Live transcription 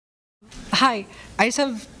Hi, I just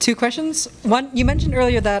have two questions. One, you mentioned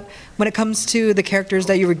earlier that when it comes to the characters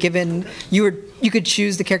that you were given, you could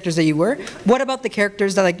choose the characters that you were. What about the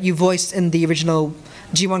characters that you voiced in the original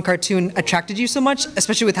G1 cartoon attracted you so much,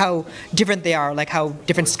 especially with how different they are, like how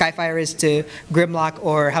different Skyfire is to Grimlock,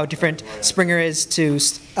 or how different Springer is to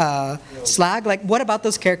Slag? Like, what about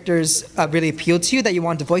those characters really appealed to you that you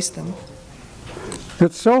wanted to voice them?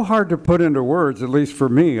 It's so hard to put into words, at least for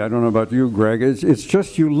me. I don't know about you, Greg. It's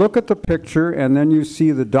just you look at the picture and then you see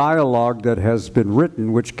the dialogue that has been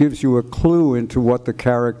written, which gives you a clue into what the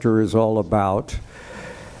character is all about.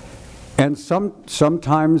 And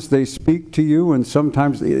sometimes they speak to you, and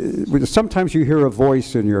sometimes you hear a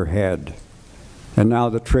voice in your head. And now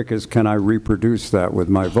the trick is, can I reproduce that with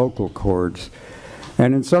my vocal cords?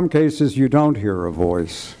 And in some cases, you don't hear a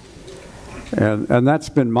voice. And that's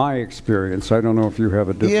been my experience. I don't know if you have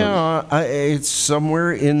a different... Yeah, it's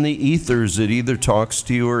somewhere in the ethers. It either talks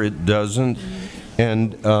to you or it doesn't.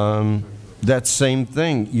 And that same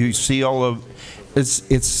thing, you see all of...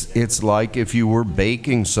 It's like if you were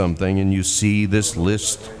baking something and you see this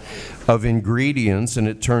list of ingredients and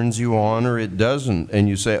it turns you on or it doesn't. And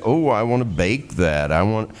you say, oh, I want to bake that. I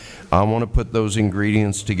want to put those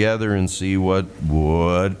ingredients together and see what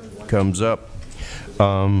comes up.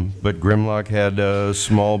 But Grimlock had a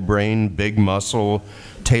small brain, big muscle,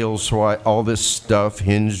 tail swipe, all this stuff,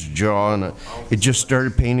 hinged jaw, and it just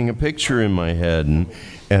started painting a picture in my head.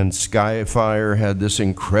 And Skyfire had this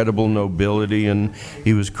incredible nobility, and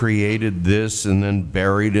he was created this and then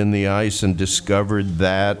buried in the ice and discovered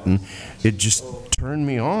that, and it just turned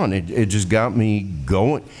me on. It just got me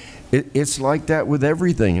going. It's like that with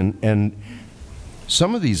everything, and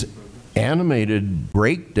some of these animated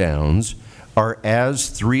breakdowns are as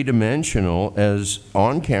three-dimensional as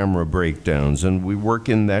on-camera breakdowns, and we work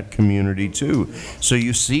in that community too. So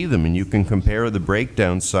you see them and you can compare the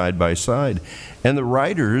breakdowns side by side. And the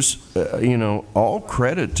writers, you know, all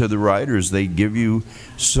credit to the writers. They give you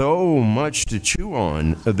so much to chew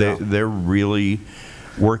on. They're really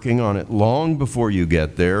working on it long before you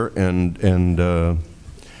get there, and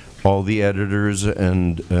all the editors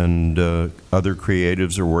and other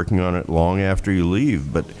creatives are working on it long after you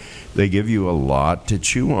leave. But they give you a lot to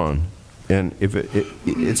chew on. And if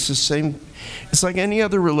it's the same, it's like any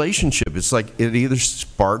other relationship. It's like it either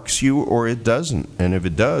sparks you or it doesn't. And if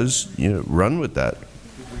it does, you know, run with that.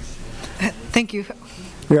 Thank you.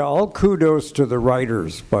 Yeah, all kudos to the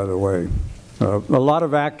writers, by the way. A lot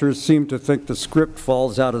of actors seem to think the script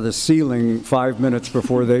falls out of the ceiling 5 minutes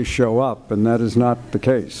before they show up, and that is not the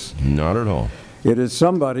case. Not at all. It is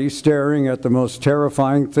somebody staring at the most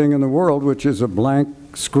terrifying thing in the world, which is a blank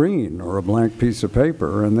screen or a blank piece of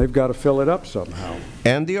paper, and they've got to fill it up somehow.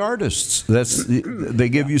 And the artists, they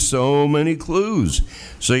give you so many clues.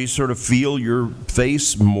 So you sort of feel your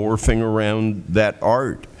face morphing around that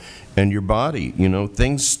art and your body. You know,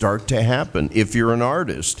 things start to happen. If you're an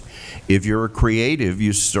artist, if you're a creative,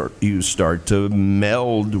 you start to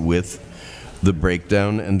meld with the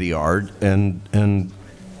breakdown and the art, and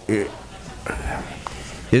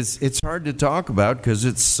it's hard to talk about because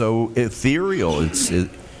it's so ethereal.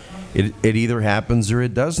 It either happens or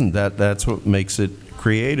it doesn't. That's what makes it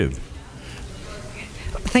creative.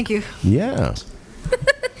 Thank you. Yeah.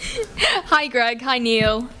 Hi, Greg. Hi,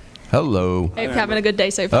 Neil. Hello. Hope you're having a good day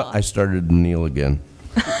so far. I started Neil again.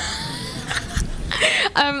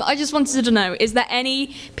 I just wanted to know, is there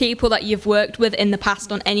any people that you've worked with in the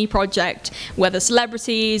past on any project, whether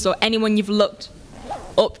celebrities or anyone you've looked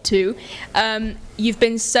up to, you've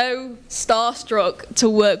been so starstruck to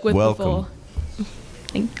work with Welcome. before?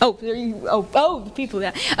 The people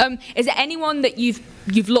there. Is there anyone that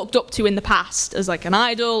you've looked up to in the past as like an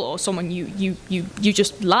idol or someone you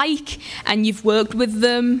just like and you've worked with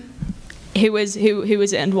them? Who is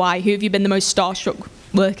it and why? Who have you been the most starstruck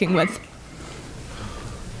working with?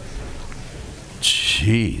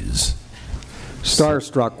 Jeez.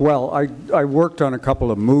 Starstruck. Well, I worked on a couple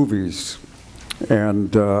of movies,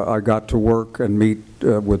 and I got to work and meet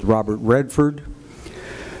with Robert Redford,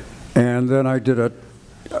 and then I did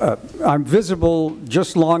I'm visible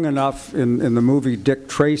just long enough in the movie Dick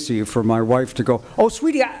Tracy for my wife to go, "Oh,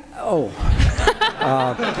 sweetie,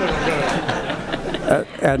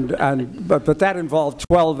 but that involved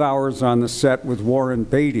 12 hours on the set with Warren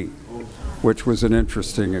Beatty, which was an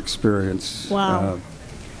interesting experience. Wow.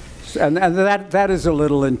 And that is a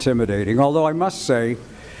little intimidating, although I must say,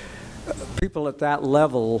 people at that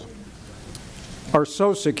level are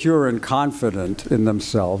so secure and confident in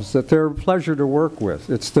themselves that they're a pleasure to work with.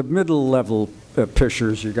 It's the middle-level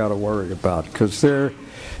pishers you got to worry about, because their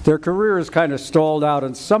career is kind of stalled out,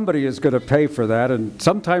 and somebody is going to pay for that, and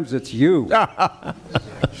sometimes it's you.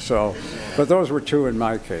 So, but those were two in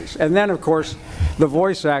my case. And then, of course, the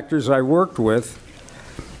voice actors I worked with,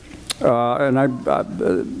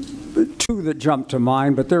 two that jump to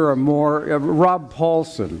mind, but there are more. Rob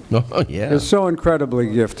Paulson is so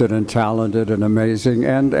incredibly gifted and talented and amazing.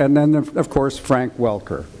 And then, of course, Frank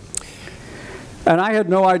Welker. And I had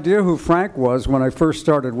no idea who Frank was when I first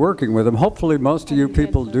started working with him. Hopefully most of you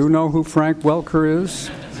people do know who Frank Welker is.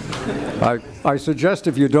 I suggest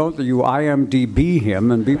if you don't that you IMDb him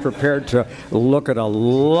and be prepared to look at a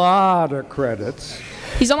lot of credits.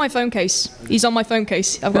 He's on my phone case. He's on my phone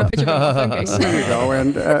case. I've got a picture of him on my phone case. There you go.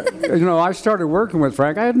 And, you know, I started working with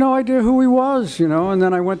Frank. I had no idea who he was, you know, and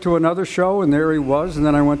then I went to another show, and there he was, and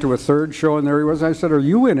then I went to a third show, and there he was. I said, are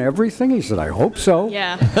you in everything? He said, I hope so.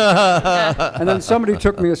 Yeah. And then somebody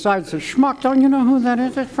took me aside and said, Schmuck, don't you know who that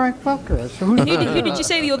is? That's Frank Welker. I said, who did you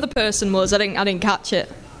say the other person was? I didn't catch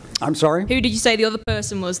it. I'm sorry? Who did you say the other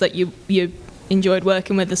person was that you enjoyed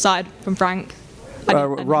working with aside from Frank?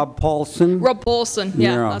 Rob Paulson. Rob Paulson,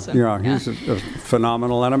 yeah, that's him. Yeah, he's a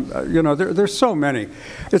phenomenal, and you know, there's so many.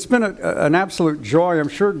 It's been an absolute joy. I'm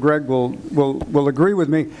sure Greg will agree with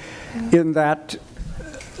me in that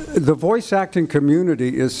the voice acting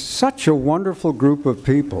community is such a wonderful group of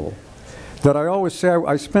people that I always say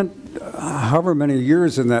I spent however many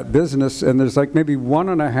years in that business, and there's like maybe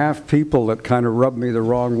 1.5 people that kind of rub me the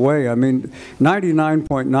wrong way. I mean,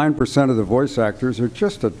 99.9% of the voice actors are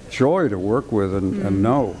just a joy to work with and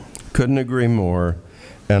know. Couldn't agree more,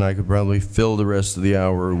 and I could probably fill the rest of the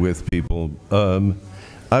hour with people.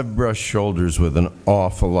 I've brushed shoulders with an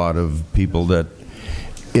awful lot of people that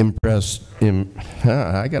impressed him.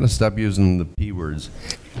 I got to stop using the P words.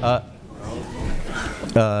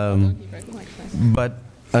 But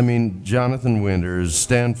I mean, Jonathan Winters,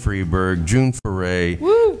 Stan Freberg, June Foray,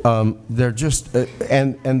 they're just,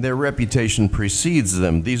 and their reputation precedes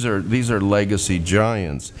them. These are legacy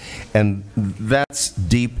giants, and that's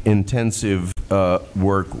deep, intensive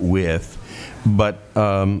work with. But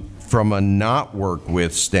from a not work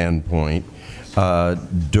with standpoint,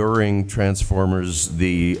 during Transformers,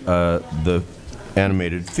 the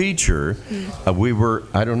animated feature, we were,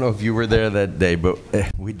 I don't know if you were there that day, but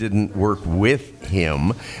we didn't work with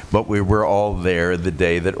him, but we were all there the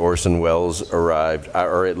day that Orson Welles arrived,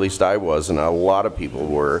 or at least I was, and a lot of people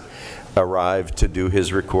were, arrived to do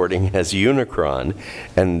his recording as Unicron,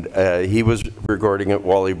 and he was recording at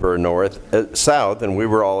Wally Burr South, and we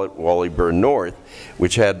were all at Wally Burr North,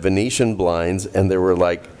 which had Venetian blinds, and there were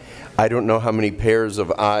like, I don't know how many pairs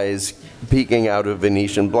of eyes peeking out of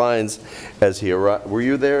Venetian blinds as he arrived. Were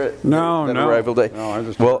you there? No, that arrival day? No, I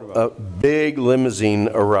just well, a big limousine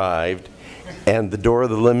arrived, and the door of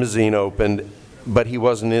the limousine opened, but he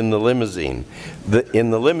wasn't in the limousine. In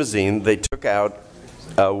the limousine, they took out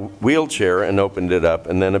a wheelchair and opened it up,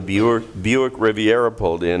 and then a Buick Riviera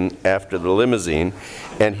pulled in after the limousine,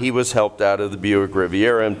 and he was helped out of the Buick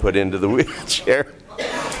Riviera and put into the wheelchair.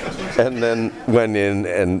 And then went in,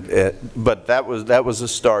 and but that was a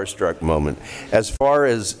starstruck moment. As far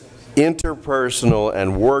as interpersonal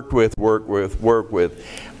and work with,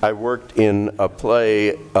 I worked in a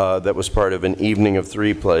play that was part of an evening of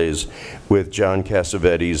 3 plays with John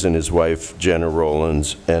Cassavetes and his wife Jenna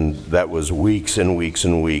Rollins, and that was weeks and weeks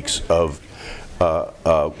and weeks of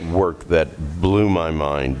work that blew my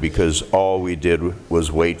mind, because all we did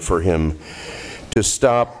was wait for him to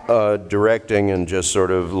stop directing and just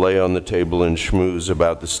sort of lay on the table and schmooze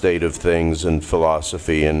about the state of things and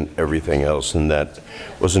philosophy and everything else. And that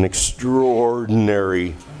was an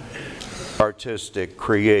extraordinary artistic,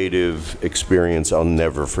 creative experience I'll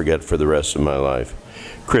never forget for the rest of my life.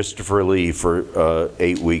 Christopher Lee for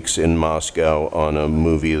 8 weeks in Moscow on a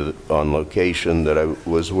movie on location that I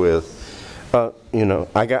was with. You know,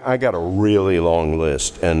 I got a really long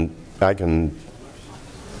list, and I can,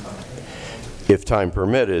 if time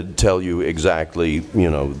permitted, tell you exactly, you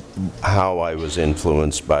know, how I was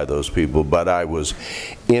influenced by those people, but I was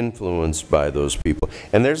influenced by those people.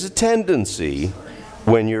 And there's a tendency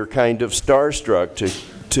when you're kind of starstruck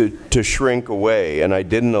to shrink away, and I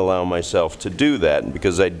didn't allow myself to do that. And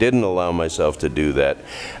because I didn't allow myself to do that,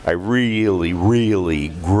 I really, really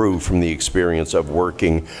grew from the experience of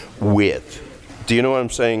working with. Do you know what I'm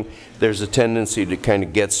saying? There's a tendency to kind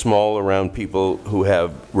of get small around people who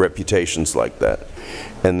have reputations like that,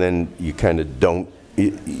 and then you kind of don't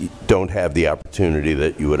have the opportunity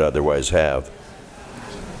that you would otherwise have.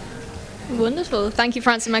 Wonderful. Thank you for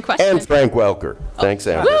answering my question. And Frank Welker. Thanks,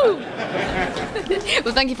 Amber. Woo!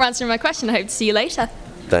 Well, thank you for answering my question. I hope to see you later.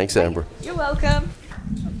 Thanks, Amber. You're welcome.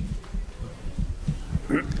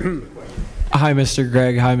 Hi, Mr.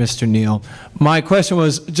 Gregg. Hi, Mr. Neil. My question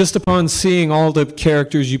was, just upon seeing all the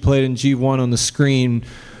characters you played in G1 on the screen,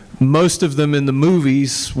 most of them in the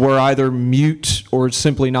movies were either mute or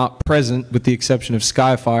simply not present, with the exception of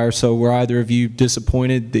Skyfire. So were either of you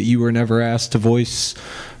disappointed that you were never asked to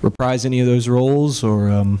reprise any of those roles,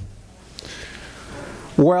 or?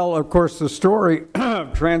 Well, of course, the story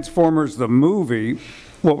of Transformers the movie,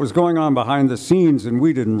 what was going on behind the scenes, and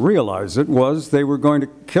we didn't realize it, was they were going to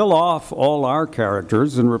kill off all our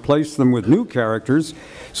characters and replace them with new characters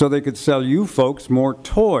so they could sell you folks more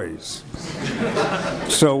toys.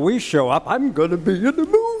 So we show up, I'm going to be in the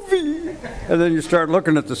movie. And then you start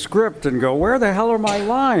looking at the script and go, where the hell are my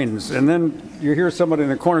lines? And then you hear somebody in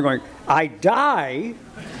the corner going, I die?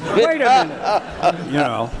 Wait a minute. You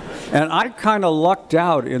know. And I kind of lucked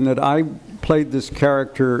out in that I played this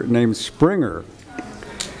character named Springer.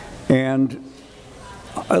 And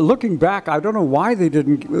looking back, I don't know why they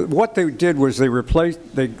didn't. What they did was they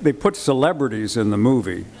put celebrities in the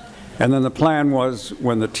movie. And then the plan was,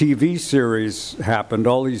 when the TV series happened,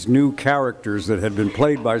 all these new characters that had been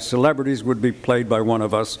played by celebrities would be played by one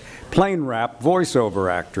of us plain rap voiceover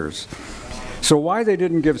actors. So why they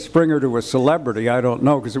didn't give Springer to a celebrity, I don't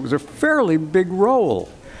know, because it was a fairly big role.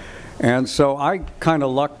 And so I kind of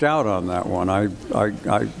lucked out on that one. I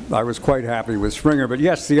was quite happy with Springer. But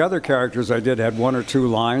yes, the other characters I did had one or two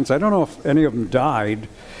lines. I don't know if any of them died,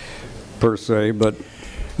 per se, but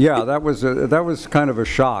yeah, that was kind of a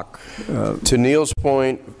shock. To Neil's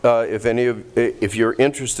point, if you're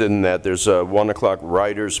interested in that, there's a 1 o'clock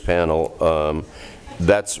writers panel.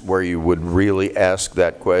 That's where you would really ask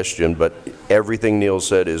that question. But everything Neil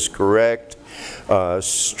said is correct.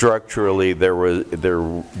 Structurally, they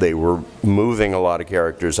were moving a lot of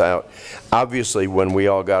characters out. Obviously, when we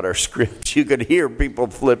all got our scripts, you could hear people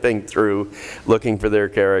flipping through, looking for their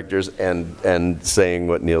characters, and saying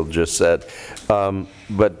what Neil just said.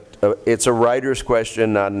 But it's a writer's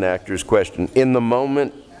question, not an actor's question. In the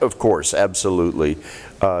moment, of course, absolutely,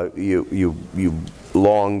 you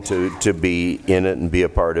long to be in it and be a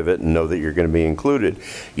part of it and know that you're going to be included.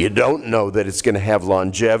 You don't know that it's going to have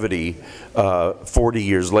longevity 40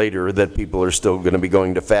 years later, that people are still going to be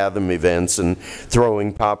going to Fathom events and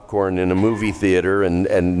throwing popcorn in a movie theater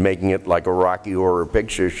and making it like a Rocky Horror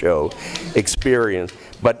Picture Show experience.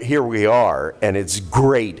 But here we are, and it's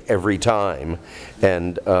great every time.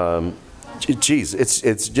 And geez,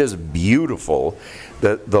 it's just beautiful.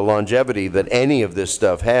 The longevity that any of this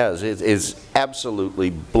stuff has is absolutely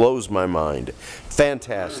blows my mind.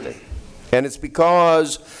 Fantastic. And it's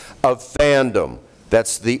because of fandom.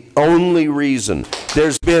 That's the only reason.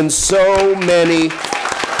 There's been so many.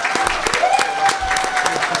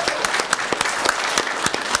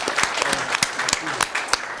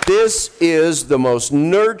 This is the most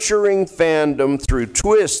nurturing fandom through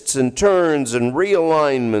twists and turns and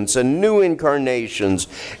realignments and new incarnations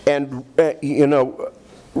and, you know,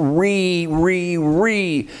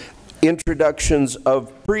 introductions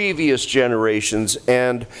of previous generations,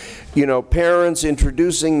 and, you know, parents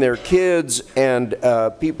introducing their kids, and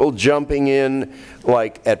people jumping in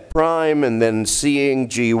like at Prime and then seeing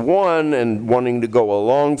G1 and wanting to go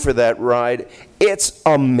along for that ride. It's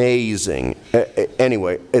amazing.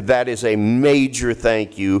 Anyway, that is a major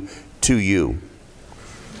thank you to you. We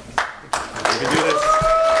can do this.